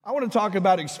I want to talk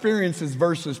about experiences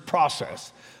versus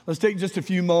process. Let's take just a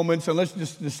few moments and let's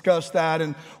just discuss that.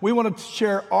 And we want to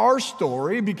share our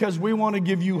story because we want to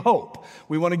give you hope.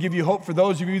 We want to give you hope for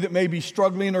those of you that may be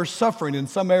struggling or suffering in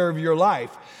some area of your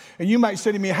life. And you might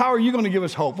say to me, how are you going to give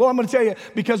us hope? Well, I'm going to tell you,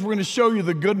 because we're going to show you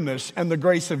the goodness and the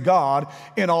grace of God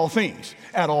in all things,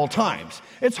 at all times.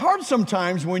 It's hard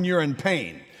sometimes when you're in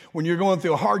pain, when you're going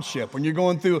through a hardship, when you're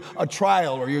going through a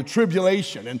trial or your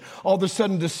tribulation, and all of a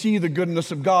sudden to see the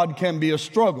goodness of God can be a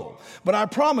struggle. But I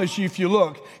promise you, if you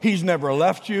look, He's never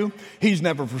left you. He's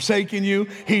never forsaken you.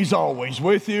 He's always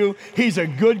with you. He's a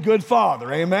good, good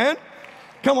Father. Amen?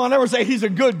 Come on, everyone say, He's a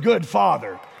good, good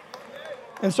Father.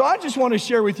 And so I just want to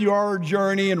share with you our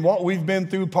journey and what we've been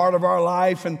through part of our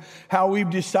life and how we've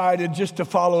decided just to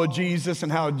follow Jesus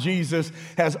and how Jesus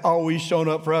has always shown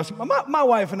up for us. My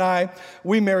wife and I,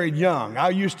 we married young. I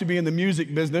used to be in the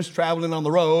music business, traveling on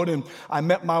the road, and I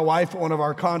met my wife at one of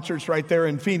our concerts right there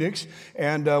in Phoenix,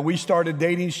 and we started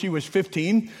dating. She was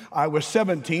 15. I was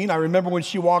 17. I remember when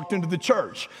she walked into the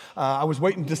church. I was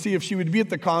waiting to see if she would be at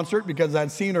the concert because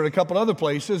I'd seen her at a couple other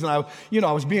places, and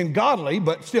I was being godly,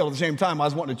 but still at the same time, I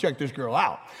was wanting to check this girl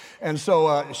out. And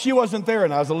so she wasn't there,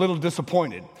 and I was a little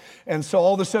disappointed. And so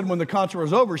all of a sudden, when the concert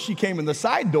was over, she came in the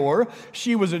side door.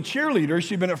 She was a cheerleader.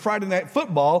 She'd been at Friday Night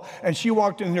Football, and she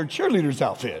walked in her cheerleader's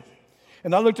outfit.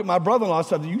 And I looked at my brother-in-law and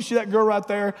said, you see that girl right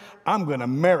there? I'm going to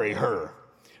marry her.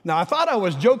 Now, I thought I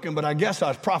was joking, but I guess I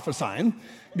was prophesying,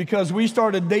 because we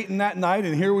started dating that night,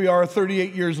 and here we are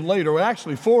 38 years later. Well,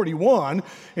 actually 41,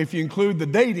 if you include the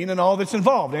dating and all that's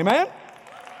involved. Amen?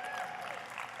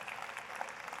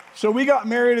 So we got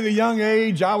married at a young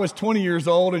age. I was 20 years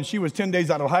old, and she was 10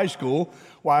 days out of high school.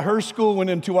 While her school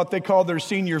went into what they call their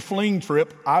senior fling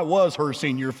trip, I was her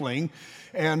senior fling.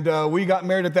 And we got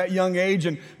married at that young age.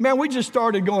 And, man, we just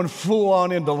started going full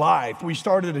on into life. We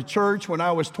started a church when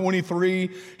I was 23.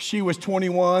 She was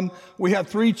 21. We had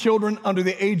 3 children under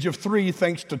the age of 3,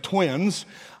 thanks to twins.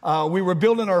 We were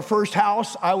building our first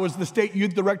house. I was the state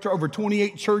youth director over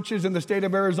 28 churches in the state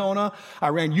of Arizona. I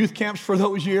ran youth camps for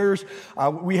those years.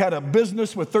 We had a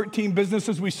business with 13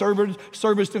 businesses we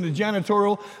serviced in a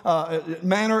janitorial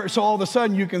manner. So all of a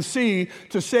sudden you can see,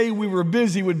 to say we were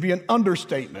busy would be an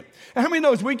understatement. And how many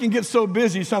knows we can get so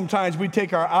busy sometimes we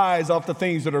take our eyes off the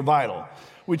things that are vital.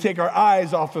 We take our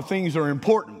eyes off the things that are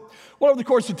important. Well, over the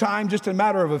course of time, just a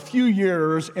matter of a few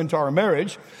years into our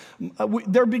marriage,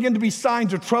 there began to be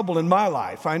signs of trouble in my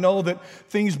life. I know that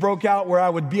things broke out where I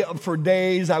would be up for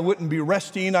days. I wouldn't be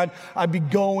resting. I'd be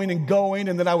going,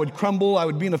 and then I would crumble. I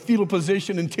would be in a fetal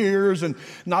position in tears and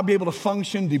not be able to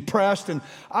function, depressed. And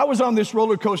I was on this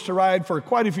roller coaster ride for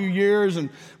quite a few years, and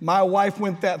my wife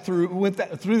went through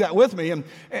that with me.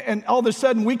 And all of a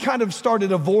sudden, we kind of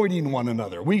started avoiding one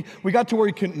another. We got to where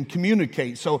we couldn't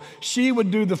communicate. So she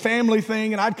would do the family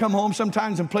thing, and I'd come home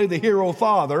sometimes and play the hero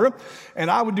father,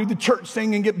 and I would do the church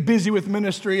thing and get busy with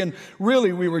ministry. And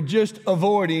really, we were just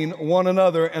avoiding one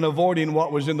another and avoiding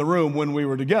what was in the room when we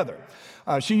were together.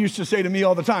 She used to say to me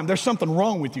all the time, there's something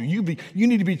wrong with you. You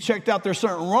need to be checked out. There's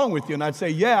something wrong with you. And I'd say,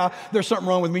 yeah, there's something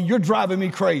wrong with me. You're driving me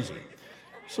crazy.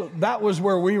 So that was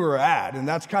where we were at, and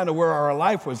that's kind of where our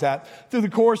life was at. Through the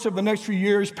course of the next few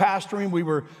years pastoring, we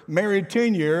were married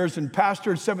 10 years and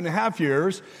pastored 7.5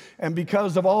 years. And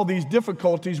because of all these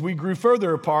difficulties, we grew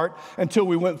further apart until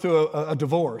we went through a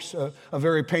divorce, a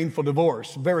very painful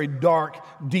divorce, very dark,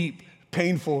 deep,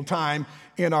 painful time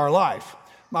in our life.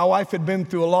 My wife had been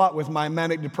through a lot with my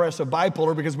manic depressive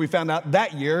bipolar, because we found out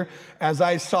that year, as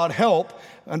I sought help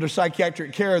under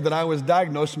psychiatric care, that I was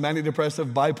diagnosed with manic depressive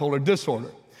bipolar disorder.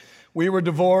 We were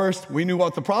divorced. We knew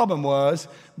what the problem was,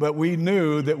 but we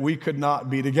knew that we could not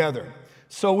be together.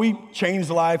 So we changed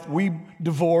life. We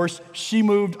divorced.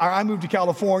 I moved to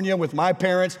California with my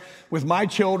parents, with my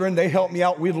children. They helped me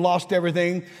out. We'd lost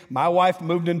everything. My wife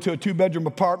moved into a 2-bedroom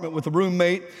apartment with a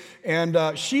roommate,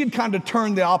 and she had kind of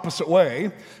turned the opposite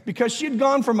way, because she had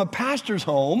gone from a pastor's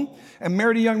home and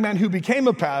married a young man who became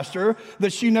a pastor,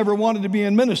 that she never wanted to be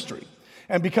in ministry.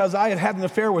 And because I had had an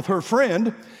affair with her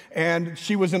friend, and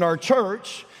she was in our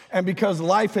church, and because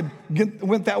life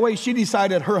went that way, she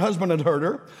decided her husband had hurt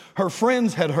her, her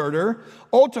friends had hurt her,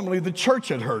 ultimately the church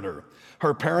had hurt her.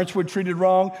 Her parents were treated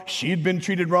wrong, she'd been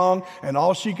treated wrong, and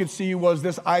all she could see was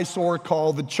this eyesore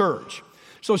called the church.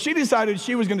 So she decided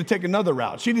she was going to take another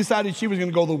route. She decided she was going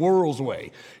to go the world's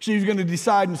way. She was going to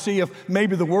decide and see if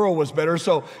maybe the world was better.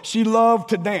 So she loved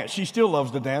to dance. She still loves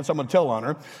to dance. I'm going to tell on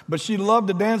her. But she loved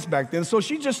to dance back then. So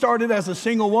she just started as a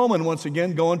single woman once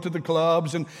again, going to the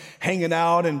clubs and hanging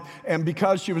out. And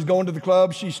because she was going to the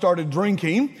clubs, she started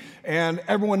drinking. And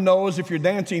everyone knows if you're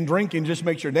dancing, drinking just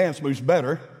makes your dance moves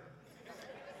better.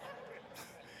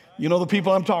 You know the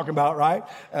people I'm talking about, right?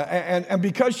 And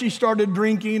because she started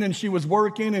drinking and she was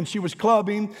working and she was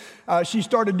clubbing, she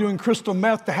started doing crystal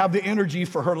meth to have the energy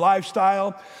for her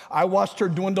lifestyle. I watched her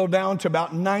dwindle down to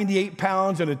about 98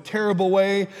 pounds in a terrible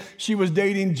way. She was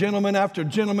dating gentleman after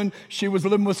gentleman. She was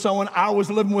living with someone. I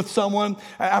was living with someone.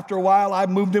 After a while, I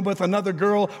moved in with another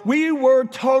girl. We were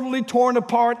totally torn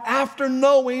apart after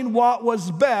knowing what was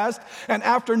best and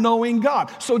after knowing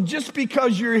God. So just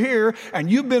because you're here and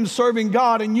you've been serving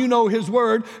God and you know His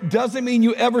Word doesn't mean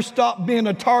you ever stop being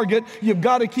a target. You've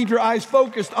got to keep your eyes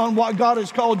focused on what God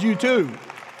has called you to.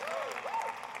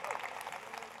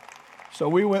 So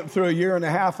we went through a year and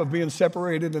a half of being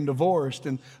separated and divorced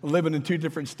and living in two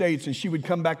different states. And she would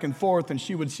come back and forth and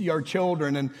she would see our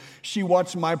children. And she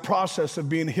watched my process of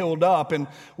being healed up. And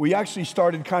we actually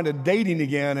started kind of dating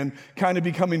again and kind of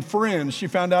becoming friends. She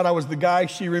found out I was the guy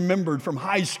she remembered from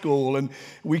high school. And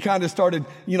we kind of started,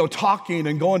 talking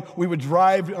and going. We would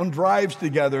drive on drives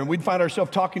together. And we'd find ourselves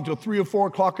talking till 3 or 4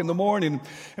 o'clock in the morning.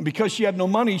 And because she had no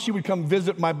money, she would come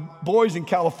visit my boys in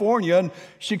California. And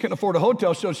she couldn't afford a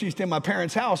hotel, so she stayed in my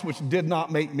parents' house, which did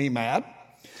not make me mad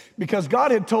because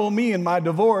God had told me in my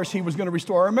divorce He was going to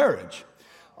restore our marriage.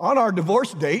 On our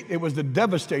divorce date, it was the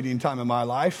devastating time in my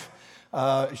life.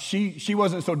 She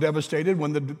wasn't so devastated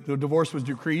when the divorce was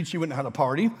decreed. She went and had a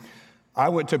party. I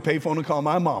went to payphone and called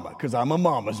my mama because I'm a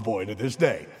mama's boy to this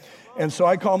day. And so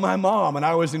I called my mom and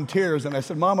I was in tears and I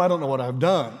said, Mom, I don't know what I've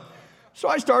done. So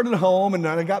I started home and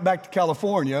then I got back to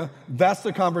California. That's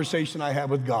the conversation I had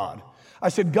with God. I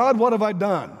said, God, what have I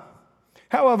done?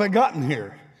 How have I gotten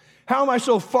here? How am I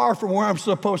so far from where I'm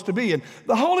supposed to be? And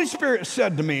the Holy Spirit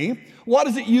said to me, what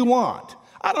is it you want?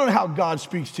 I don't know how God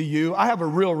speaks to you. I have a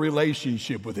real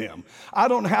relationship with Him. I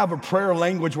don't have a prayer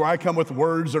language where I come with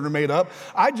words that are made up.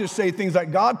 I just say things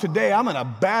like, God, today I'm in a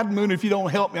bad mood. If you don't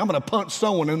help me, I'm going to punch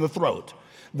someone in the throat.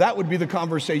 That would be the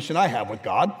conversation I have with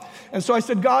God. And so I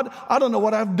said, God, I don't know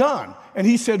what I've done. And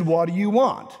He said, what do you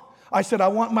want? I said, I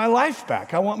want my life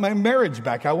back. I want my marriage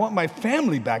back. I want my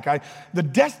family back. The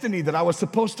destiny that I was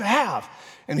supposed to have.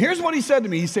 And here's what He said to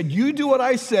me. He said, you do what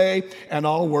I say and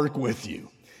I'll work with you.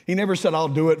 He never said, I'll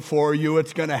do it for you.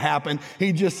 It's going to happen.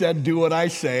 He just said, do what I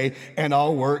say and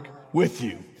I'll work with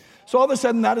you. So all of a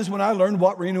sudden, that is when I learned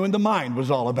what renewing the mind was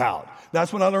all about.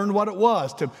 That's when I learned what it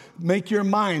was to make your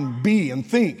mind be and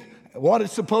think what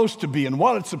it's supposed to be and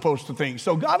what it's supposed to think.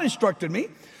 So God instructed me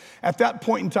at that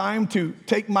point in time to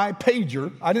take my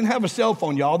pager. I didn't have a cell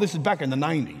phone, y'all. This is back in the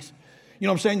 90s. You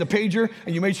know what I'm saying? The pager,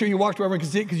 and you made sure you walked where everyone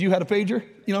could see it because you had a pager.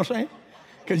 You know what I'm saying?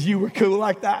 Because you were cool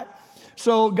like that.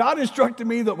 So God instructed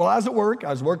me that while I was at work,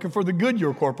 I was working for the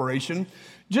Goodyear Corporation,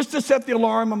 just to set the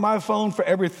alarm on my phone for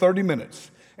every 30 minutes.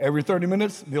 Every 30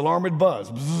 minutes, the alarm would buzz.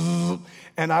 Bzzz,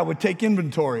 and I would take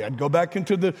inventory. I'd go back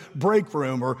into the break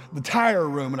room or the tire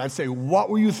room, and I'd say, what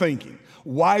were you thinking?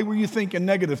 Why were you thinking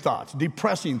negative thoughts,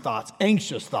 depressing thoughts,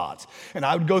 anxious thoughts? And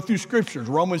I would go through scriptures.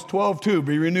 Romans 12:2,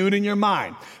 be renewed in your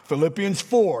mind. Philippians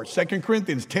 4, 2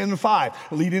 Corinthians 10:5,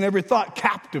 leading every thought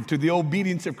captive to the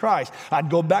obedience of Christ.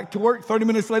 I'd go back to work. 30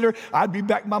 minutes later, I'd be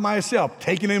back by myself,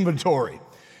 taking inventory.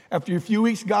 After a few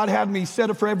weeks, God had me set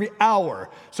it for every hour.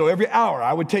 So every hour,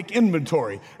 I would take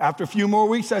inventory. After a few more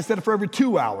weeks, I set it for every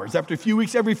 2 hours. After a few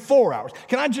weeks, every 4 hours.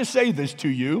 Can I just say this to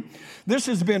you? This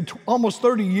has been almost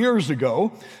 30 years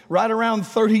ago, right around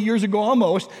 30 years ago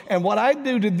almost. And what I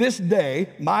do to this day,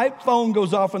 my phone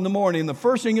goes off in the morning. The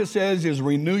first thing it says is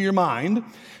renew your mind.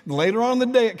 Later on in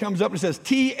the day, it comes up and says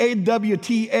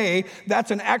TAWTA.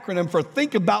 That's an acronym for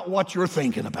think about what you're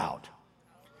thinking about.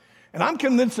 And I'm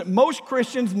convinced that most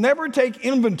Christians never take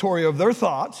inventory of their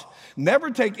thoughts,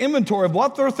 never take inventory of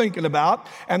what they're thinking about,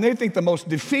 and they think the most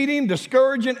defeating,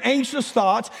 discouraging, anxious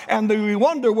thoughts, and we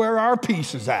wonder where our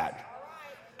peace is at.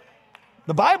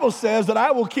 The Bible says that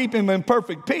I will keep him in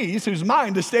perfect peace whose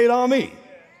mind is stayed on me.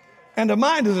 And the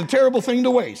mind is a terrible thing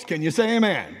to waste. Can you say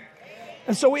amen?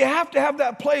 And so we have to have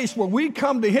that place where we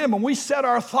come to Him and we set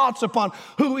our thoughts upon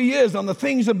who He is, on the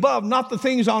things above, not the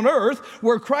things on earth,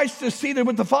 where Christ is seated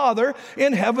with the Father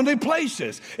in heavenly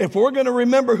places. If we're going to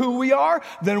remember who we are,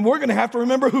 then we're going to have to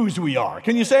remember whose we are.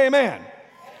 Can you say amen?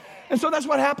 And so that's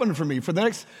what happened for me. For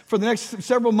the next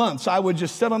several months, I would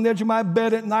just sit on the edge of my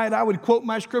bed at night. I would quote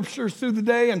my scriptures through the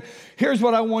day. And here's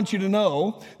what I want you to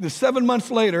know. 7 months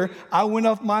later, I went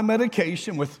off my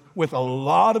medication with a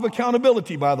lot of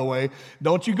accountability, by the way.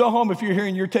 Don't you go home if you're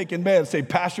hearing you're taking meds, say,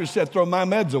 Pastor said throw my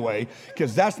meds away,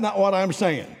 because that's not what I'm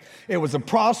saying. It was a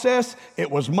process. It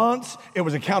was months. It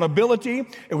was accountability.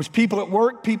 It was people at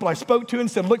work, people I spoke to and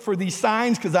said, look for these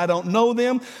signs because I don't know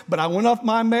them. But I went off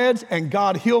my meds and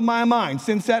God healed my mind.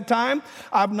 Since that time,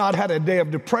 I've not had a day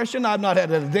of depression. I've not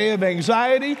had a day of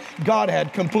anxiety. God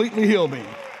had completely healed me.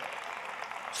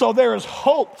 So there is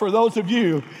hope for those of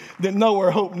you that know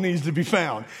where hope needs to be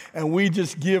found. And we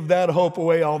just give that hope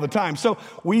away all the time. So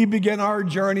we begin our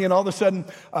journey, and all of a sudden,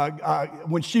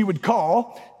 when she would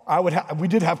call, we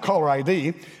did have caller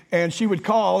ID, and she would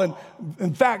call. And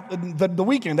in fact, the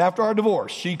weekend after our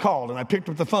divorce, she called, and I picked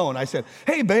up the phone. I said,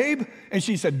 "Hey, babe." And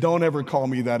she said, "Don't ever call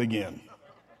me that again."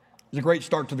 It was a great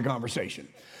start to the conversation.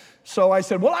 So I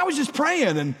said, "Well, I was just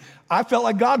praying, and I felt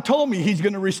like God told me he's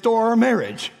going to restore our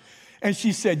marriage." And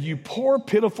she said, "You poor,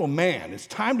 pitiful man, it's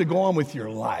time to go on with your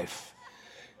life."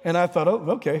 And I thought, "Oh,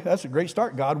 okay, that's a great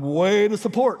start, God. Way to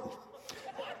support."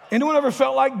 Anyone ever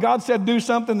felt like God said do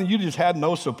something and you just had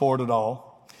no support at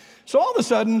all? So all of a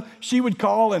sudden, she would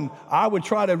call, and I would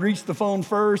try to reach the phone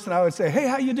first, and I would say, "Hey,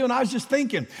 how you doing? I was just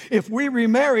thinking, if we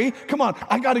remarry, come on,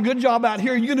 I got a good job out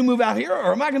here. Are you going to move out here,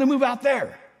 or am I going to move out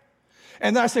there?"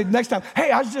 And then I said next time,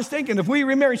 "Hey, I was just thinking, if we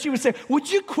remarry," she would say, "Would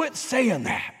you quit saying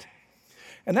that?"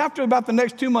 And after about the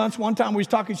next 2 months, one time we was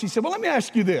talking, she said, "Well, let me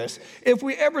ask you this. If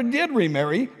we ever did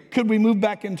remarry, could we move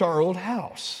back into our old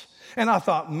house?" And I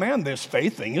thought, man, this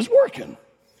faith thing is working.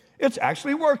 It's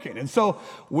actually working. And so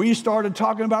we started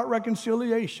talking about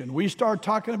reconciliation. We started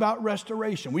talking about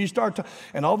restoration.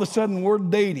 And all of a sudden we're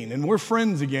dating and we're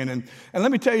friends again. And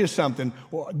let me tell you something.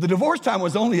 Well, the divorce time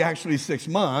was only actually 6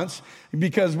 months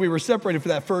because we were separated for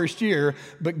that first year.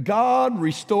 But God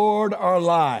restored our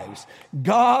lives.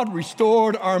 God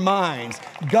restored our minds.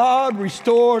 God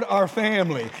restored our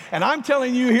family. And I'm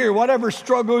telling you here, whatever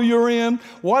struggle you're in,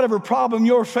 whatever problem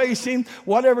you're facing,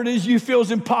 whatever it is you feel is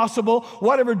impossible,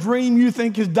 whatever dream you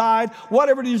think has died,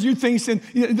 whatever it is you think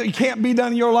that can't be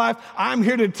done in your life, I'm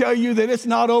here to tell you that it's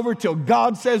not over till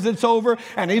God says it's over.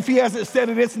 And if he hasn't said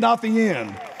it, it's not the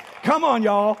end. Come on,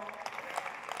 y'all.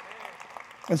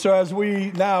 And so as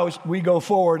we go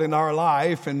forward in our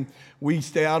life and we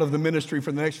stay out of the ministry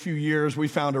for the next few years, we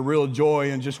found a real joy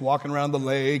in just walking around the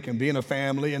lake and being a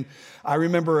family. And I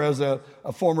remember as a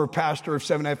former pastor of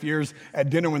 7.5 years at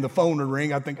dinner when the phone would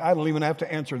ring, I think I don't even have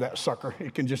to answer that sucker.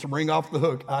 It can just ring off the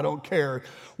hook. I don't care.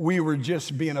 We were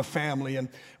just being a family, and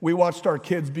we watched our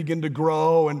kids begin to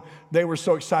grow, and they were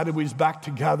so excited we was back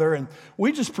together, and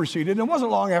we just proceeded. And it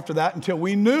wasn't long after that until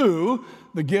we knew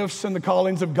the gifts and the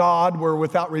callings of God were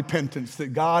without repentance,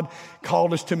 that God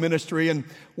called us to ministry. And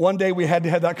one day we had to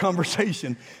have that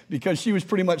conversation because she was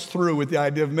pretty much through with the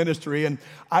idea of ministry. And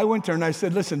I went to her and I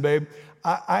said, "Listen, babe,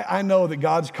 I know that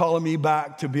God's calling me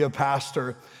back to be a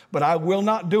pastor, but I will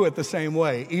not do it the same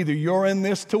way. Either you're in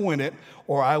this to win it,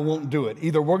 or I won't do it.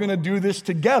 Either we're going to do this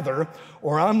together,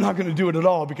 or I'm not going to do it at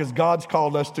all because God's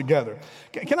called us together."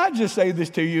 Can I just say this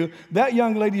to you? That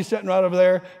young lady sitting right over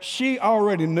there, she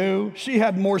already knew. She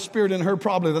had more spirit in her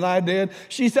probably than I did.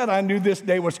 She said, "I knew this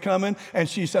day was coming," and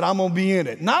she said, "I'm going to be in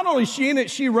it." Not only is she in it,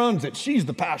 she runs it. She's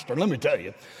the pastor, let me tell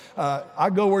you. I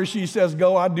go where she says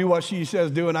go. I do what she says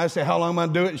do, and I say, "How long am I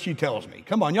going to do it?" And she tells me.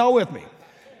 Come on, y'all with me?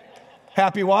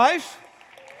 Happy wife?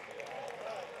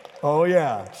 Oh,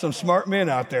 yeah. Some smart men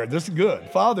out there. This is good.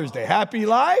 Father's Day. Happy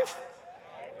life?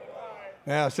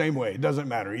 Yeah, same way. It doesn't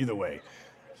matter either way.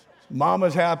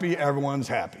 Mama's happy. Everyone's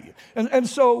happy. And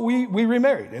so we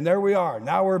remarried, and there we are.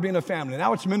 Now we're being a family.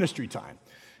 Now it's ministry time.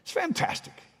 It's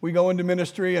fantastic. We go into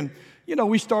ministry, and,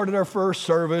 we started our first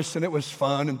service, and it was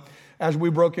fun. And as we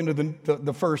broke into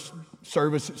the first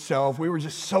service itself, we were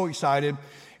just so excited.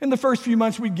 In the first few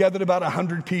months, we gathered about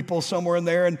 100 people somewhere in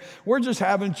there, and we're just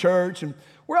having church, and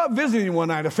we're out visiting one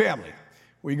night, a family.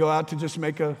 We go out to just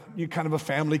make a kind of a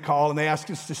family call, and they asked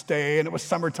us to stay, and it was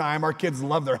summertime. Our kids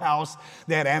loved their house.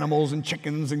 They had animals and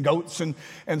chickens and goats, and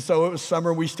so it was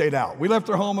summer. We stayed out. We left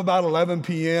our home about 11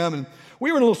 p.m., and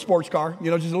we were in a little sports car,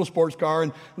 just a little sports car,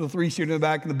 and the 3-seater in the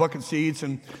back and the bucket seats,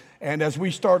 and as we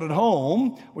started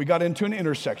home, we got into an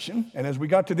intersection, and as we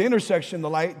got to the intersection, the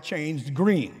light changed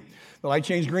green. The light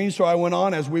changed green, so I went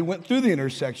on. As we went through the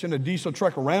intersection, a diesel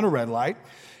truck ran a red light,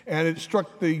 and it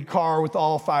struck the car with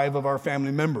all 5 of our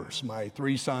family members, my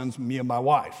 3 sons, me, and my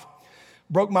wife.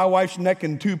 Broke my wife's neck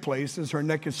in 2 places. Her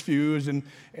neck is fused and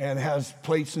has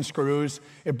plates and screws.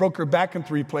 It broke her back in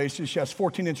 3 places. She has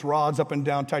 14-inch rods up and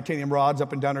down, titanium rods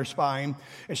up and down her spine.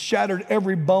 It shattered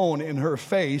every bone in her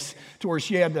face to where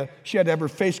she had to have her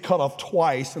face cut off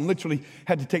twice and literally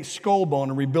had to take skull bone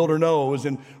and rebuild her nose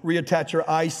and reattach her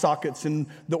eye sockets, and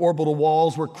the orbital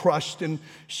walls were crushed. And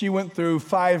she went through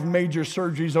 5 major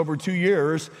surgeries over 2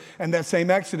 years, and that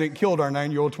same accident killed our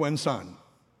 9-year-old twin son.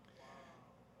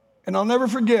 And I'll never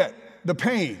forget the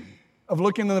pain of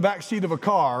looking in the back seat of a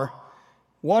car,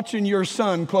 watching your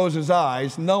son close his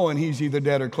eyes, knowing he's either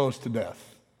dead or close to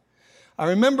death. I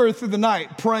remember through the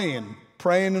night praying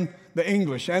in the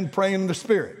English and praying in the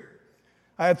Spirit.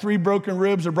 I had 3 broken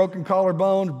ribs, a broken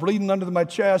collarbone, bleeding under my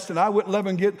chest, and I wouldn't let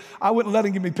him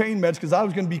give me pain meds because I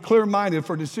was going to be clear-minded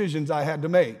for decisions I had to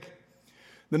make.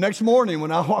 The next morning,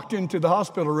 when I walked into the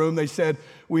hospital room, they said,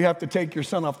 we have to take your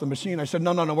son off the machine. I said,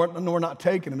 no, we're not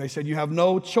taking him. They said, you have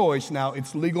no choice now.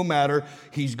 It's legal matter.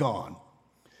 He's gone.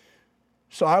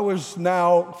 So I was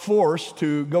now forced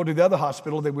to go to the other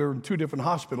hospital. We were in 2 different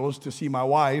hospitals to see my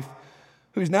wife,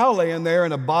 who's now laying there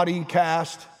in a body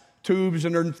cast, tubes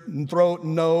in her throat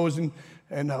and nose, and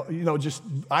just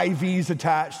IVs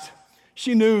attached.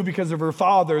 She knew because of her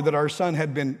father that our son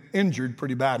had been injured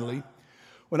pretty badly.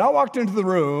 When I walked into the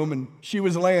room and she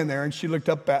was laying there and she looked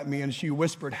up at me and she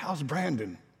whispered, how's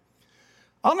Brandon?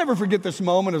 I'll never forget this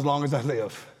moment as long as I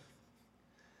live.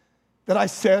 That I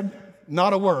said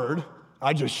not a word,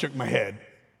 I just shook my head.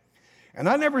 And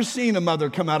I never seen a mother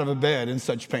come out of a bed in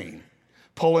such pain,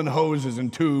 pulling hoses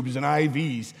and tubes and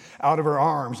IVs out of her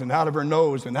arms and out of her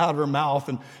nose and out of her mouth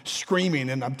and screaming.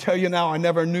 And I'm telling you now, I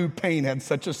never knew pain had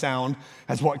such a sound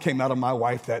as what came out of my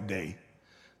wife that day.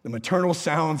 The maternal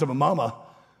sounds of a mama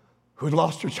who had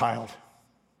lost her child.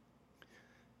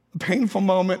 A painful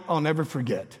moment I'll never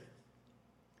forget.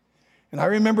 And I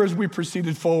remember as we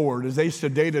proceeded forward, as they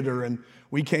sedated her and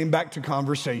we came back to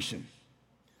conversation.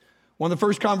 One of the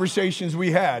first conversations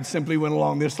we had simply went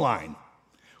along this line.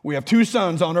 We have 2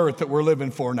 sons on earth that we're living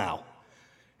for now.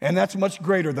 And that's much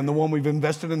greater than the one we've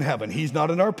invested in heaven. He's not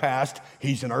in our past,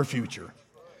 he's in our future.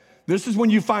 This is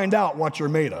when you find out what you're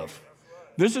made of.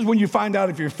 This is when you find out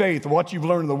if your faith, what you've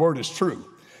learned in the Word is true.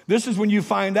 This is when you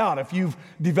find out if you've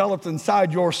developed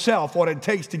inside yourself what it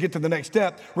takes to get to the next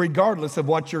step, regardless of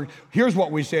here's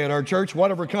what we say at our church,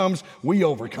 whatever comes, we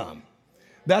overcome.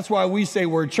 That's why we say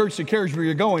we're a church that cares where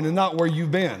you're going and not where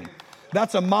you've been.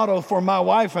 That's a motto for my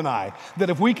wife and I, that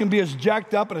if we can be as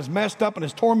jacked up and as messed up and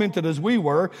as tormented as we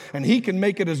were, and he can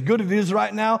make it as good as it is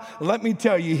right now, let me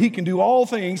tell you, he can do all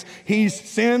things. He's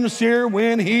sincere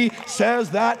when he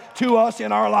says that to us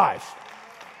in our life.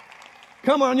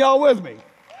 Come on, y'all with me.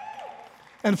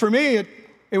 And for me,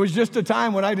 it was just a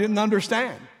time when I didn't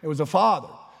understand. It was a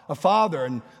father,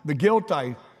 and the guilt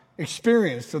I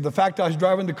experienced of the fact I was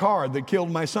driving the car that killed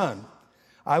my son.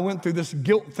 I went through this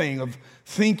guilt thing of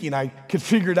thinking I could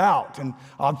figure it out. And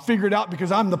I'll figure it out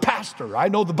because I'm the pastor. I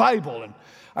know the Bible. And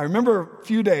I remember a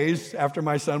few days after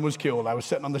my son was killed, I was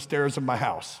sitting on the stairs of my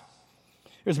house.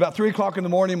 It was about 3 o'clock in the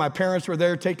morning. My parents were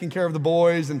there taking care of the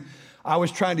boys. And I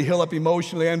was trying to heal up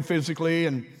emotionally and physically.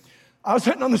 And I was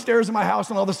sitting on the stairs of my house.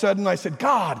 And all of a sudden I said,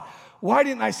 God, why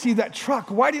didn't I see that truck?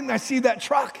 Why didn't I see that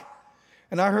truck?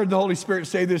 And I heard the Holy Spirit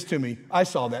say this to me. I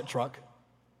saw that truck.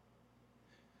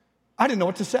 I didn't know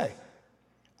what to say.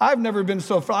 I've never been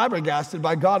so flabbergasted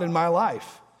by God in my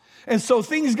life. And so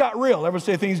things got real. Ever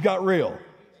say things got real?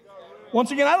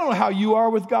 Once again, I don't know how you are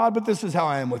with God, but this is how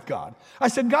I am with God. I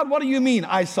said, God, what do you mean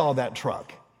I saw that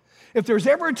truck? If there's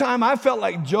ever a time I felt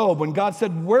like Job when God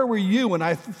said, where were you when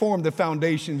I formed the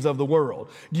foundations of the world?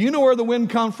 Do you know where the wind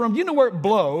comes from? Do you know where it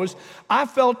blows? I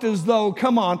felt as though,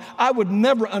 come on, I would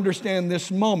never understand this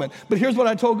moment. But here's what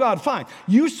I told God, fine,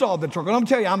 you saw the truck. And I'm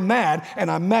telling you, I'm mad, and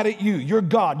I'm mad at you. You're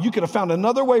God. You could have found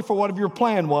another way for whatever your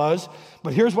plan was.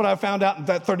 But here's what I found out in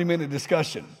that 30-minute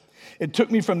discussion. It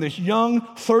took me from this young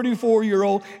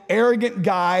 34-year-old arrogant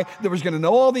guy that was going to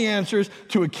know all the answers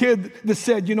to a kid that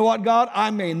said, you know what, God, I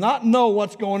may not know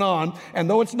what's going on, and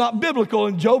though it's not biblical,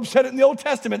 and Job said it in the Old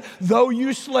Testament, though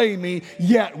you slay me,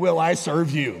 yet will I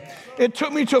serve you. It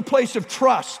took me to a place of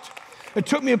trust. It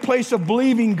took me a place of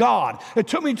believing God. It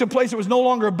took me to a place that was no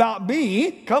longer about me,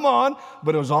 come on,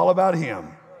 but it was all about him.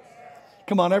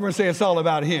 Come on, everyone say it's all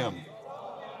about him.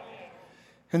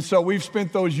 And so we've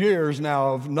spent those years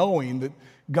now of knowing that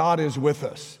God is with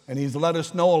us, and he's let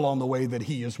us know along the way that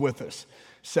he is with us.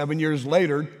 7 years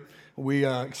later, we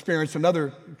experienced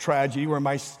another tragedy where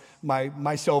my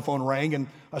cell phone rang, and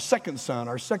our second son,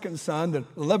 the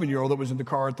 11-year-old that was in the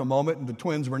car at the moment, and the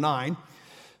twins were 9,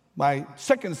 my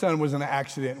second son was in an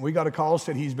accident. We got a call,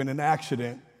 said he's been in an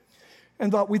accident.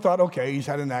 And we thought, okay, he's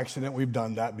had an accident. We've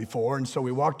done that before. And so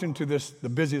we walked into the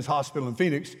busiest hospital in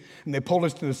Phoenix, and they pulled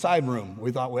us to the side room.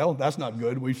 We thought, well, that's not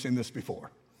good. We've seen this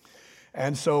before.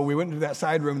 And so we went into that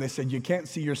side room, and they said, you can't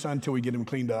see your son until we get him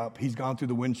cleaned up. He's gone through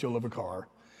the windshield of a car.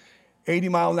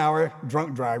 80-mile-an-hour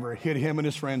drunk driver hit him and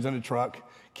his friends in a truck,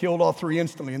 killed all 3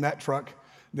 instantly in that truck.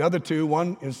 The other 2,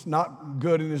 one is not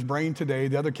good in his brain today.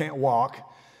 The other can't walk.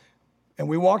 And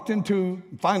we walked into,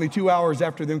 finally 2 hours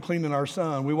after them cleaning our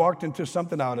son, we walked into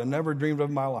something I would have never dreamed of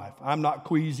in my life. I'm not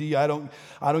queasy. I don't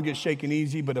get shaken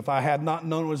easy. But if I had not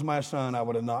known it was my son, I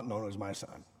would have not known it was my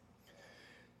son.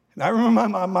 And I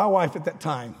remember my wife at that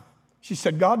time. She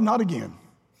said, God, not again.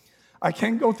 I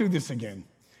can't go through this again.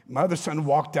 My other son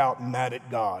walked out mad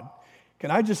at God. Can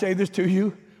I just say this to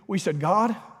you? We said,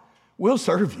 God, we'll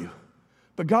serve you.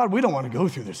 But God, we don't want to go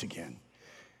through this again.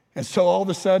 And so all of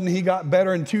a sudden he got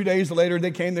better, and 2 days later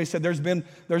they came, they said, there's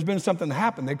been something that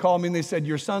happened. They called me and they said,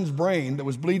 your son's brain that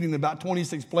was bleeding in about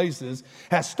 26 places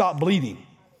has stopped bleeding.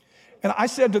 And I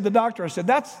said to the doctor, I said,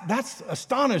 that's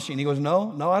astonishing. He goes,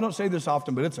 no, I don't say this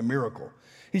often, but it's a miracle.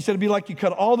 He said, it'd be like you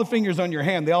cut all the fingers on your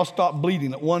hand. They all stopped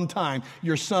bleeding at one time.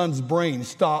 Your son's brain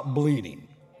stopped bleeding.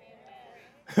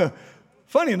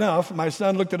 Funny enough, my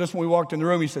son looked at us when we walked in the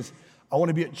room. He says, I want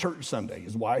to be at church Sunday.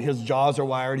 His jaws are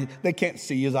wired. They can't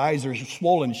see. His eyes are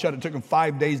swollen shut. It took him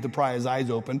 5 days to pry his eyes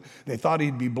open. They thought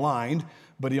he'd be blind,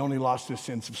 but he only lost his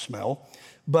sense of smell.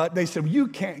 But they said, you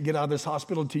can't get out of this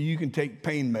hospital until you can take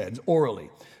pain meds orally.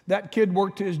 That kid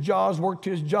worked his jaws,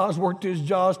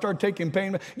 started taking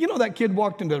pain meds. You know, that kid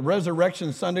walked into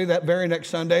Resurrection Sunday that very next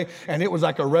Sunday, and it was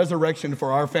like a resurrection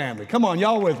for our family. Come on,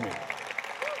 y'all with me?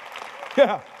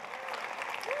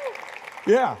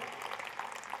 Yeah.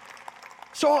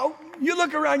 So you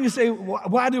look around and you say,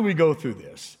 why do we go through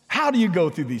this? How do you go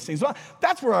through these things? Well,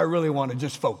 that's where I really want to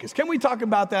just focus. Can we talk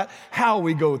about that? How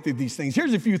we go through these things?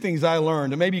 Here's a few things I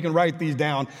learned, and maybe you can write these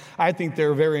down. I think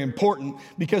they're very important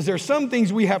because there's some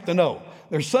things we have to know.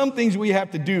 There's some things we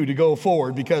have to do to go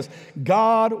forward because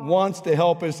God wants to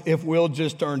help us if we'll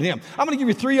just turn to Him. I'm going to give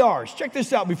you 3 R's. Check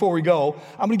this out before we go.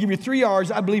 I'm going to give you 3 R's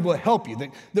I believe will help you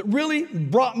that really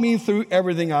brought me through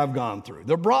everything I've gone through.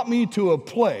 That brought me to a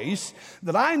place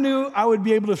that I knew I would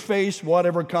be able to face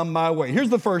whatever come my way. Here's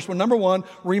the first one. Number 1,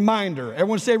 reminder.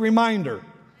 Everyone say reminder.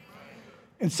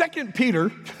 In 2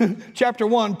 Peter chapter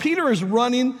 1, Peter is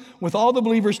running with all the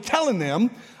believers telling them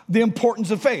the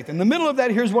importance of faith. In the middle of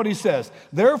that, here's what he says.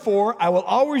 Therefore, I will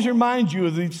always remind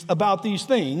you about these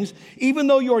things, even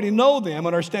though you already know them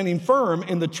and are standing firm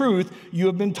in the truth you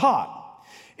have been taught.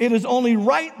 It is only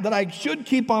right that I should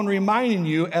keep on reminding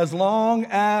you as long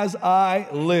as I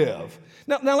live.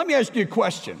 Now let me ask you a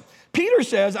question. Peter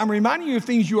says, I'm reminding you of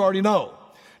things you already know.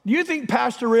 Do you think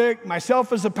Pastor Rick,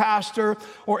 myself as a pastor,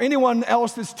 or anyone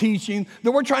else that's teaching,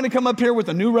 that we're trying to come up here with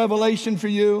a new revelation for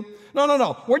you?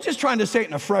 No. We're just trying to say it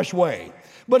in a fresh way.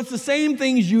 But it's the same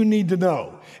things you need to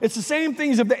know. It's the same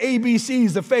things of the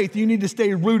ABCs of faith you need to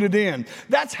stay rooted in.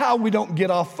 That's how we don't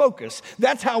get off focus.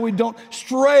 That's how we don't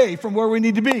stray from where we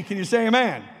need to be. Can you say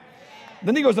amen?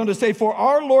 Then he goes on to say, for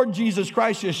our Lord Jesus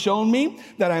Christ has shown me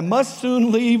that I must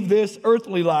soon leave this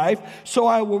earthly life, so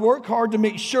I will work hard to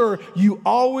make sure you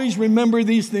always remember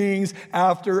these things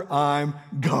after I'm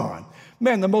gone.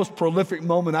 Man, the most prolific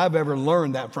moment I've ever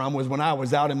learned that from was when I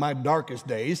was out in my darkest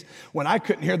days, when I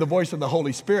couldn't hear the voice of the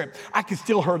Holy Spirit. I could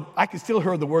still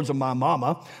hear the words of my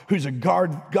mama, who's a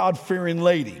God-fearing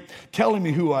lady, telling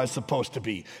me who I was supposed to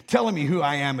be, telling me who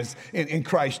I am in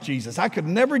Christ Jesus. I could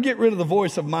never get rid of the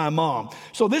voice of my mom.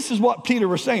 So this is what Peter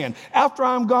was saying. After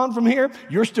I'm gone from here,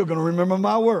 you're still going to remember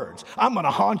my words. I'm going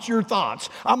to haunt your thoughts.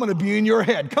 I'm going to be in your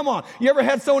head. Come on. You ever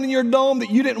had someone in your dome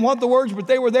that you didn't want the words, but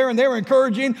they were there and they were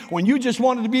encouraging when you just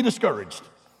wanted to be discouraged?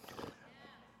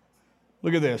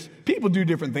 Look at this. People do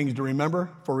different things to remember,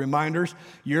 for reminders.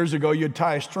 Years ago, you'd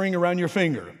tie a string around your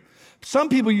finger. Some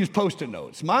people use Post-it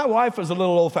notes. My wife is a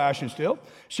little old-fashioned still.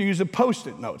 She uses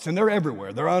Post-it notes, and they're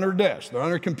everywhere. They're on her desk. They're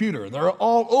on her computer. They're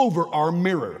all over our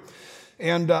mirror.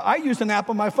 And I use an app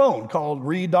on my phone called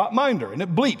Re.Minder, and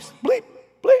it bleeps, bleep,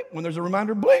 bleep. When there's a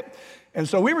reminder, bleep. And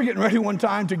so we were getting ready one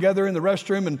time together in the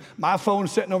restroom, and my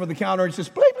phone's sitting over the counter, and it says,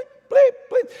 bleep, bleep,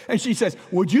 bleep. And she says,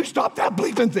 would you stop that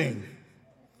bleeping thing?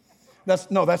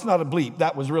 That's not a bleep.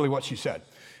 That was really what she said.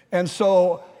 And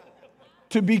so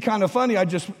to be kind of funny, I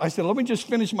said, let me just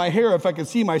finish my hair if I can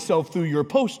see myself through your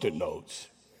Post-it notes.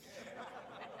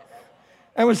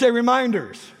 And we say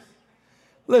reminders.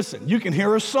 Listen, you can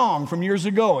hear a song from years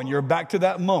ago and you're back to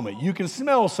that moment. You can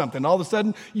smell something. All of a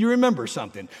sudden, you remember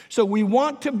something. So we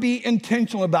want to be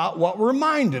intentional about what we're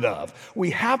reminded of.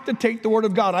 We have to take the Word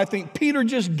of God. I think Peter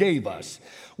just gave us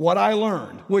what I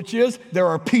learned, which is there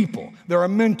are people, there are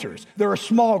mentors, there are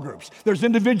small groups, there's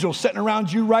individuals sitting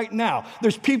around you right now.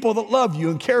 There's people that love you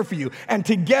and care for you. And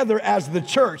together as the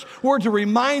church, we're to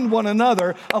remind one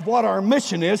another of what our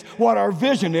mission is, what our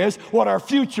vision is, what our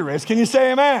future is. Can you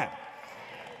say amen?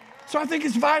 So I think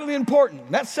it's vitally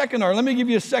important. That second R, let me give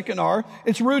you a second R.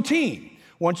 It's routine.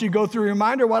 Once you go through a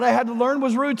reminder, what I had to learn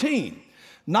was routine.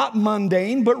 Not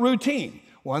mundane, but routine.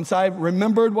 Once I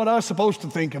remembered what I was supposed to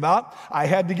think about, I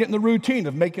had to get in the routine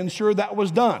of making sure that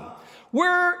was done.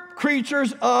 We're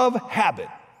creatures of habit.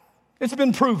 It's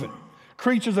been proven.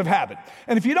 creatures of habit.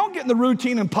 And if you don't get in the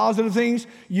routine and positive things,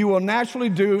 you will naturally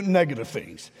do negative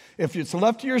things. If it's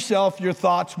left to yourself, your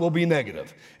thoughts will be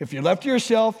negative. If you're left to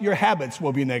yourself, your habits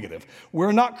will be negative.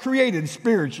 We're not created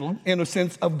spiritual in a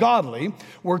sense of godly.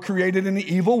 We're created in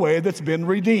the evil way that's been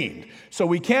redeemed. So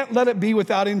we can't let it be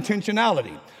without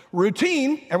intentionality.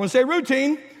 Routine, everyone say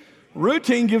routine.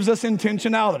 Routine gives us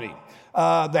intentionality.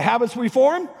 The habits we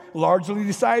form largely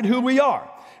decide who we are.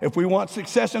 If we want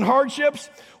success in hardships,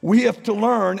 we have to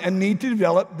learn and need to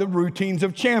develop the routines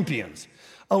of champions.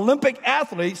 Olympic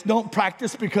athletes don't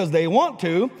practice because they want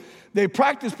to. They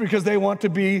practice because they want to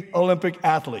be Olympic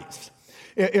athletes.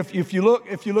 If you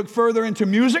look further into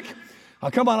music,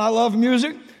 come on, I love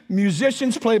music.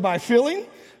 Musicians play by feeling.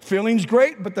 Feeling's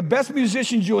great, but the best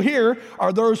musicians you'll hear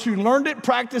are those who learned it,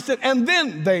 practiced it, and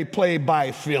then they play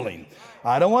by feeling.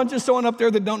 I don't want just someone up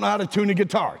there that don't know how to tune a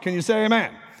guitar. Can you say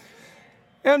amen?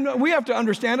 And we have to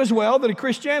understand as well that in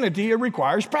Christianity, it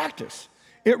requires practice.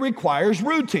 It requires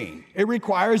routine. It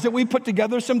requires that we put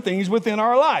together some things within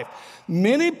our life.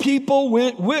 Many people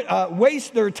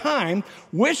waste their time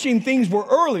wishing things were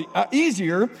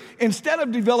easier instead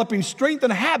of developing strength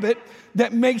and habit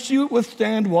that makes you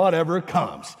withstand whatever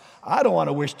comes. I don't want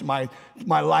to wish my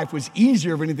life was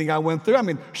easier of anything I went through. I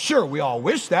mean, sure, we all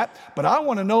wish that, but I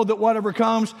want to know that whatever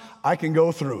comes, I can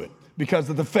go through it because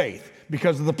of the faith,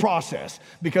 because of the process,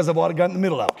 because of what I got in the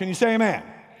middle of. Can you say amen?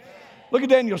 Look at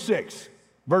Daniel 6,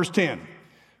 verse 10.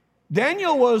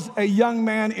 Daniel was a young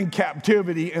man in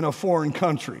captivity in a foreign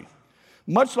country,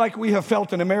 much like we have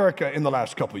felt in America in the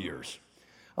last couple of years.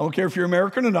 I don't care if you're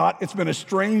American or not, it's been a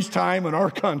strange time in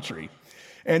our country.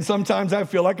 And sometimes I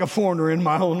feel like a foreigner in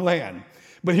my own land.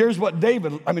 But here's what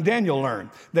Daniel learned,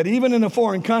 that even in a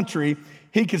foreign country,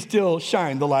 he could still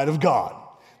shine the light of God.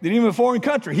 That even in a foreign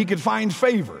country, he could find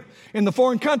favor. In the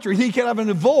foreign country, he could have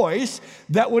a voice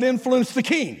that would influence the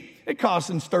king. It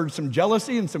caused and stirred some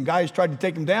jealousy, and some guys tried to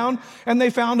take him down, and they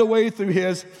found a way through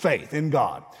his faith in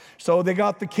God. So they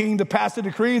got the king to pass a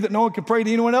decree that no one could pray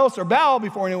to anyone else or bow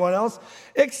before anyone else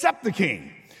except the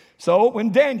king. So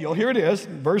when Daniel, here it is,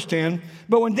 verse 10,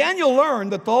 but when Daniel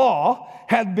learned that the law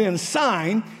had been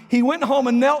signed, he went home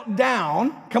and knelt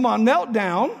down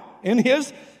in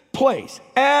his place,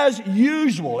 as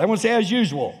usual. Everyone say as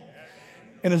usual.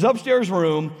 In his upstairs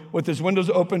room with his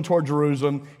windows open toward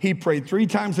Jerusalem, he prayed 3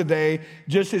 times a day,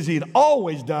 just as he'd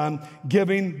always done,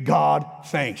 giving God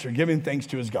thanks, or giving thanks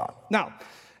to his God. Now,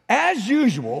 as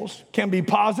usuals can be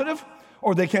positive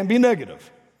or they can be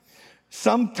negative.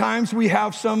 Sometimes we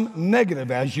have some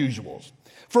negative as usuals.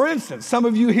 For instance, some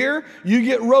of you here, you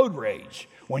get road rage.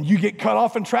 When you get cut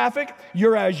off in traffic,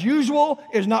 your as usual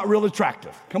is not real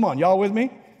attractive. Come on, y'all with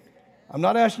me? I'm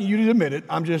not asking you to admit it.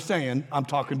 I'm just saying I'm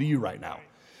talking to you right now.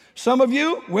 Some of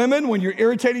you, women, when you're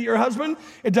irritated at your husband,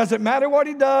 it doesn't matter what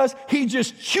he does. He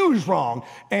just chews wrong,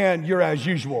 and your as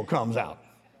usual comes out.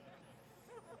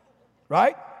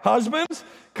 Right? Husbands,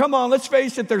 come on, let's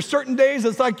face it. There's certain days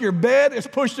it's like your bed is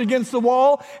pushed against the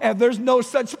wall, and there's no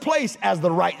such place as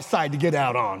the right side to get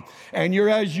out on. And your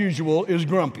as usual is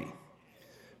grumpy.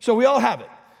 So we all have it.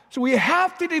 So we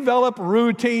have to develop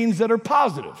routines that are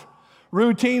positive,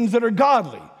 routines that are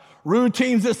godly,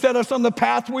 routines that set us on the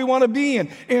path we want to be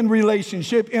in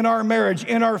relationship, in our marriage,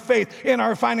 in our faith, in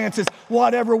our finances,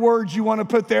 whatever words you want to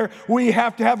put there. We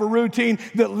have to have a routine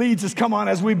that leads us, come on,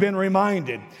 as we've been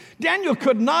reminded. Daniel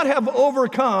could not have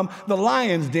overcome the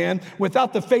lion's den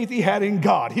without the faith he had in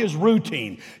God, his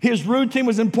routine. His routine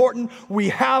was important. We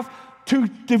have to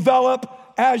develop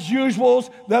as usuals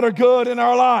that are good in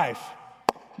our life.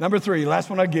 Number 3,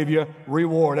 last one I give you,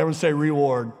 reward. Everyone say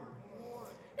reward.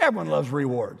 Everyone loves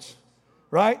rewards,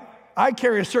 right? I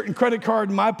carry a certain credit card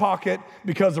in my pocket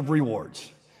because of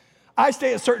rewards. I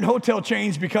stay at certain hotel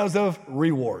chains because of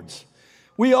rewards.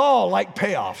 We all like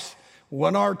payoffs.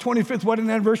 When our 25th wedding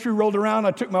anniversary rolled around,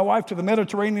 I took my wife to the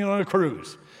Mediterranean on a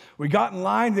cruise. We got in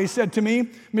line. They said to me,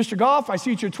 Mr. Goff, I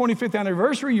see it's your 25th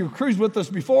anniversary. You cruised with us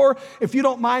before. If you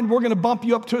don't mind, we're going to bump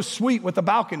you up to a suite with a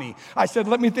balcony. I said,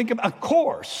 let me think about, of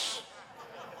course.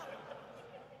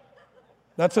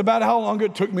 That's about how long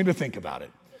it took me to think about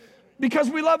it. Because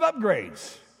we love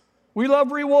upgrades. We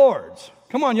love rewards.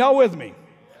 Come on, y'all with me?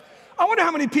 I wonder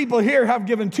how many people here have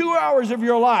given 2 hours of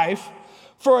your life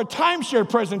for a timeshare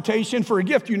presentation for a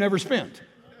gift you never spent.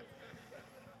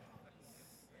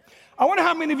 I wonder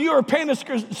how many of you are paying a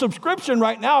subscription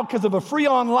right now because of a free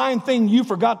online thing you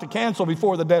forgot to cancel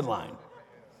before the deadline.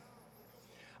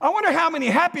 I wonder how many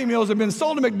Happy Meals have been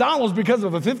sold to McDonald's because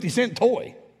of a 50-cent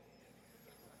toy.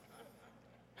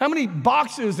 How many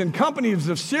boxes and companies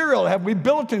of cereal have we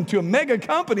built into mega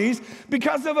companies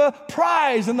because of a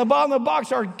prize in the bottom of the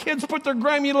box our kids put their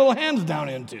grimy little hands down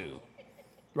into?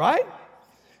 right?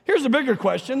 Here's a bigger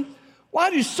question. Why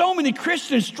do so many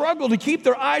Christians struggle to keep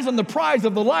their eyes on the prize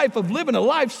of the life of living a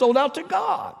life sold out to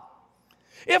God?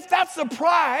 If that's the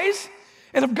prize,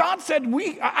 and if God said,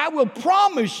 I will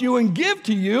promise you and give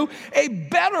to you a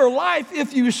better life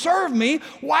if you serve me,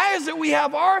 why is it we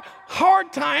have our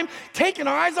hard time taking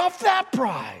our eyes off that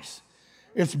prize?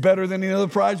 It's better than any other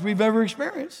prize we've ever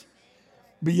experienced.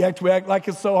 But yet we act like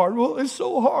it's so hard. Well, it's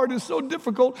so hard. It's so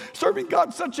difficult. Serving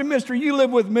God's such a mystery. You live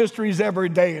with mysteries every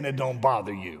day and it don't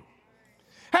bother you.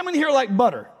 How many here like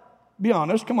butter? Be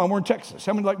honest. Come on, we're in Texas.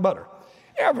 How many like butter?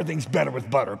 Everything's better with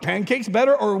butter. Pancakes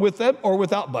better or with them or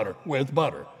without butter? With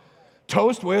butter.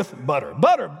 Toast with butter.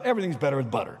 Butter, everything's better with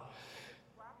butter.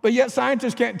 But yet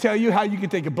scientists can't tell you how you can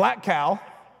take a black cow,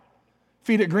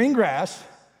 feed it green grass,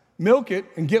 milk it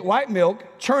and get white milk,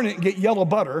 churn it and get yellow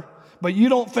butter, but you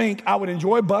don't think I would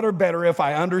enjoy butter better if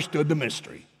I understood the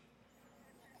mystery.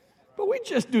 But we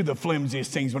just do the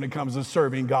flimsiest things when it comes to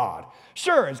serving God.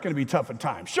 Sure, it's going to be tough at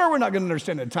times. Sure, we're not going to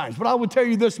understand at times. But I will tell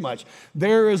you this much.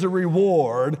 There is a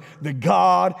reward that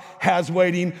God has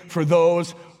waiting for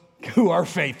those who are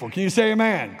faithful. Can you say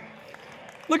amen?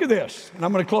 Look at this. And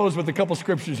I'm going to close with a couple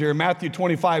scriptures here. Matthew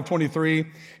 25:23.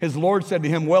 His Lord said to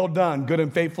him, well done, good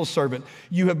and faithful servant.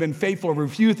 You have been faithful over a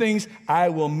few things. I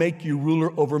will make you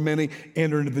ruler over many.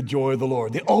 Enter into the joy of the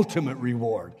Lord, the ultimate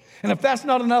reward. And if that's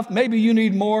not enough, maybe you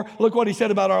need more. Look what he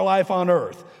said about our life on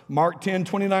earth. Mark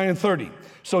 10:29 and 30.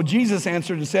 So Jesus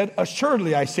answered and said,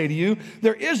 assuredly I say to you,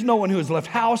 there is no one who has left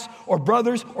house or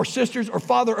brothers or sisters or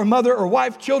father or mother or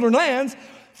wife, children, lands,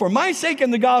 for my sake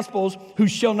in the Gospels, who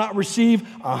shall not receive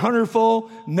 100-fold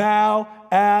now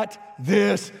at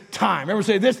this time. Everyone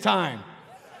say this time.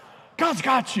 God's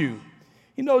got you.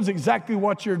 He knows exactly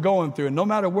what you're going through. And no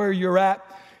matter where you're at,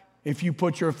 if you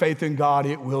put your faith in God,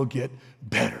 it will get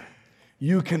better.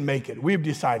 You can make it. We've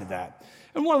decided that.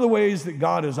 And one of the ways that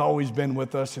God has always been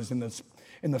with us is in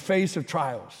the face of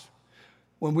trials.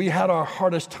 When we had our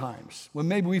hardest times, when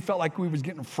maybe we felt like we was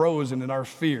getting frozen in our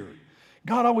fear,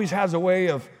 God always has a way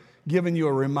of giving you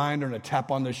a reminder and a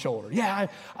tap on the shoulder. Yeah,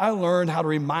 I learned how to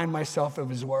remind myself of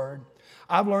his word.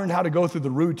 I've learned how to go through the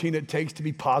routine it takes to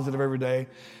be positive every day.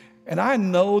 And I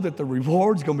know that the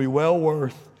reward's going to be well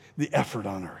worth the effort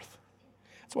on earth.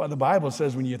 That's why the Bible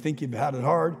says when you think you've had it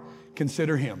hard,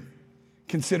 consider him.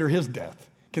 Consider his death.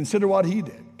 Consider what he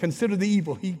did. Consider the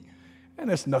evil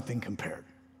and it's nothing compared.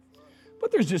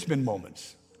 But there's just been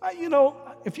moments.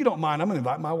 If you don't mind, I'm going to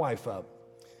invite my wife up.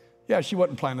 Yeah, she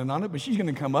wasn't planning on it, but she's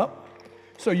going to come up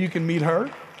so you can meet her.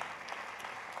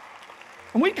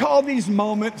 And we call these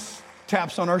moments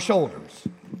taps on our shoulders.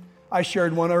 I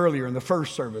shared one earlier in the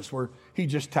first service where he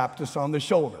just tapped us on the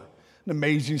shoulder. An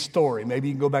amazing story. Maybe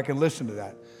you can go back and listen to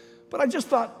that. But I just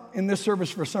thought in this service,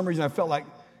 for some reason, I felt like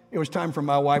it was time for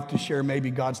my wife to share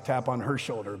maybe God's tap on her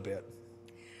shoulder a bit.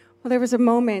 Well, there was a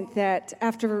moment that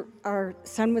after our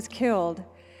son was killed,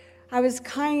 I was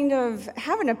kind of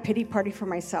having a pity party for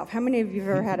myself. How many of you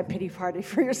have ever had a pity party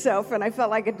for yourself? And I felt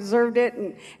like I deserved it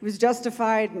and it was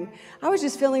justified. And I was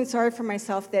just feeling sorry for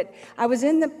myself that I was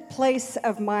in the place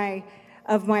of my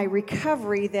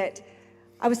recovery that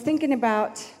I was thinking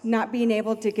about not being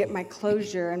able to get my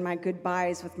closure and my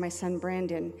goodbyes with my son,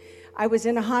 Brandon. I was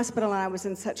in a hospital and I was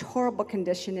in such horrible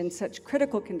condition, in such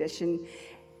critical condition,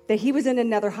 that he was in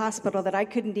another hospital that I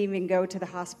couldn't even go to the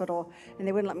hospital, and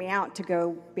they wouldn't let me out to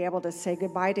go be able to say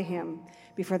goodbye to him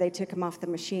before they took him off the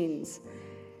machines.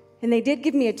 And they did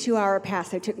give me a 2-hour pass.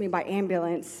 They took me by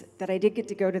ambulance that I did get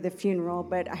to go to the funeral,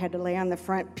 but I had to lay on the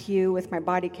front pew with my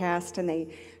body cast, and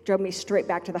they drove me straight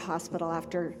back to the hospital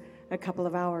after a couple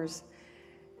of hours.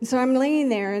 And so I'm laying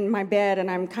there in my bed, and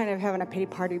I'm kind of having a pity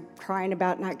party, crying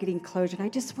about not getting closure. And I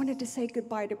just wanted to say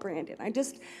goodbye to Brandon.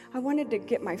 I wanted to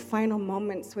get my final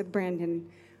moments with Brandon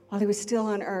while he was still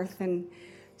on earth. And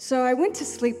so I went to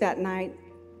sleep that night,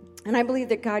 and I believe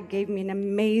that God gave me an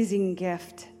amazing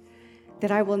gift that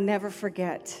I will never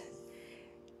forget.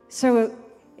 So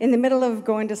in the middle of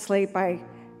going to sleep, I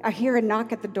hear a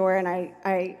knock at the door, and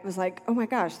I was like, oh my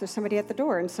gosh, there's somebody at the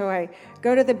door. And so I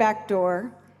go to the back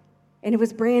door, and it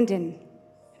was Brandon.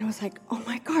 And I was like, oh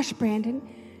my gosh, Brandon,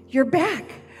 you're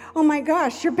back. Oh my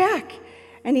gosh, you're back.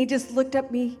 And he just looked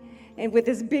at me, and with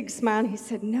his big smile, he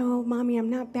said, no, Mommy,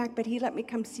 I'm not back, but he let me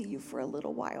come see you for a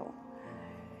little while.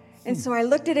 And so I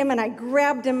looked at him, and I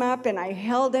grabbed him up, and I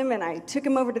held him, and I took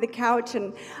him over to the couch,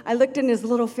 and I looked in his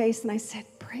little face, and I said,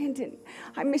 Brandon,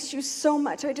 I miss you so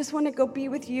much. I just want to go be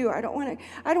with you. I don't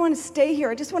want to stay here.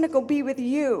 I just want to go be with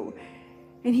you.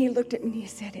 And he looked at me and he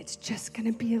said, it's just going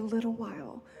to be a little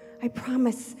while. I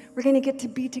promise we're going to get to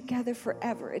be together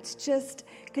forever. It's just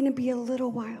going to be a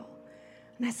little while.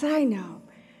 And I said, I know.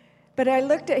 But I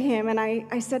looked at him and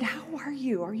I said, how are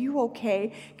you? Are you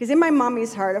okay? Because in my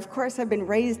mommy's heart, of course, I've been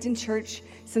raised in church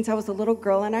since I was a little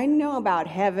girl, and I know about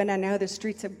heaven. I know the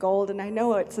streets of gold, and I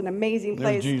know it's an amazing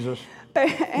place. There's Jesus.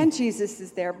 And Jesus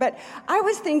is there. But I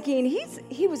was thinking,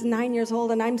 he was 9 years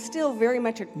old, and I'm still very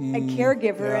much a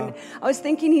caregiver. Yeah. And I was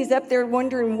thinking he's up there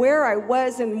wondering where I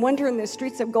was and wondering the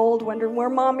streets of gold, wondering where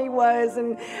Mommy was.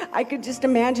 And I could just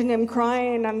imagine him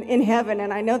crying in heaven.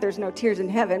 And I know there's no tears in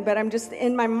heaven, but I'm just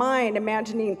in my mind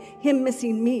imagining him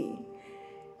missing me.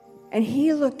 And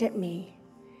he looked at me,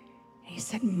 and he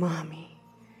said, Mommy,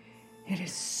 it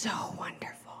is so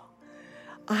wonderful.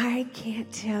 I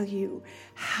can't tell you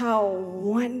how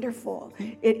wonderful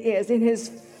it is. And his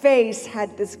face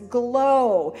had this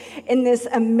glow and this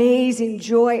amazing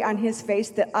joy on his face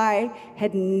that I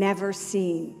had never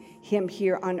seen him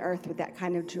here on earth with that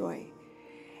kind of joy.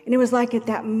 And it was like at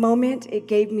that moment, it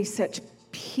gave me such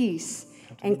peace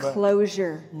and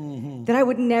closure that I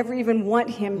would never even want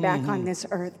him back on this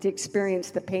earth to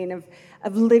experience the pain of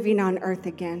living on earth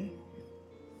again.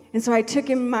 And so I took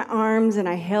him in my arms and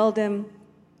I held him.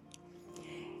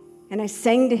 And I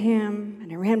sang to him,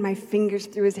 and I ran my fingers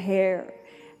through his hair,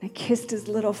 and I kissed his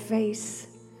little face.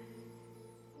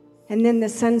 And then the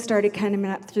sun started coming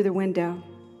up through the window.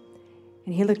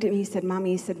 And he looked at me, he said,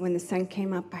 Mommy, he said, when the sun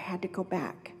came up, I had to go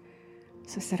back.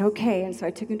 So I said, okay. And so I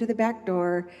took him to the back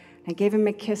door, and I gave him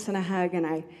a kiss and a hug, and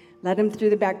I led him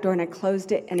through the back door, and I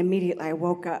closed it, and immediately I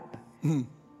woke up. And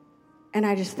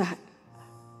I just thought,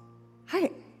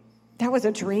 that was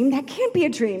a dream? That can't be a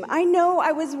dream. I know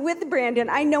I was with Brandon.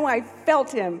 I know I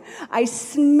felt him. I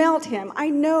smelt him.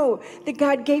 I know that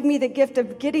God gave me the gift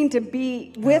of getting to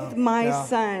be with my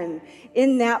son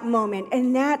in that moment.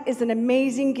 And that is an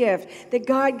amazing gift that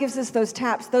God gives us those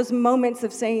taps, those moments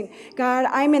of saying, God,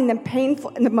 I'm in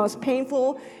the most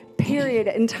painful period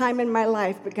in time in my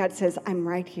life, but God says, I'm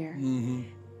right here.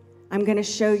 I'm going to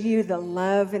show you the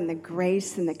love and the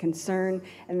grace and the concern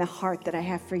and the heart that I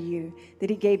have for you, that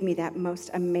he gave me that most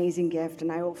amazing gift. And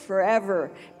I will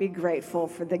forever be grateful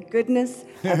for the goodness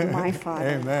of my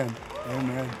Father. Amen.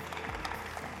 Amen.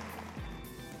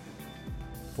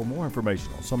 For more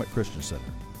information on Summit Christian Center,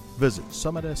 visit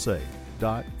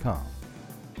summitsa.com.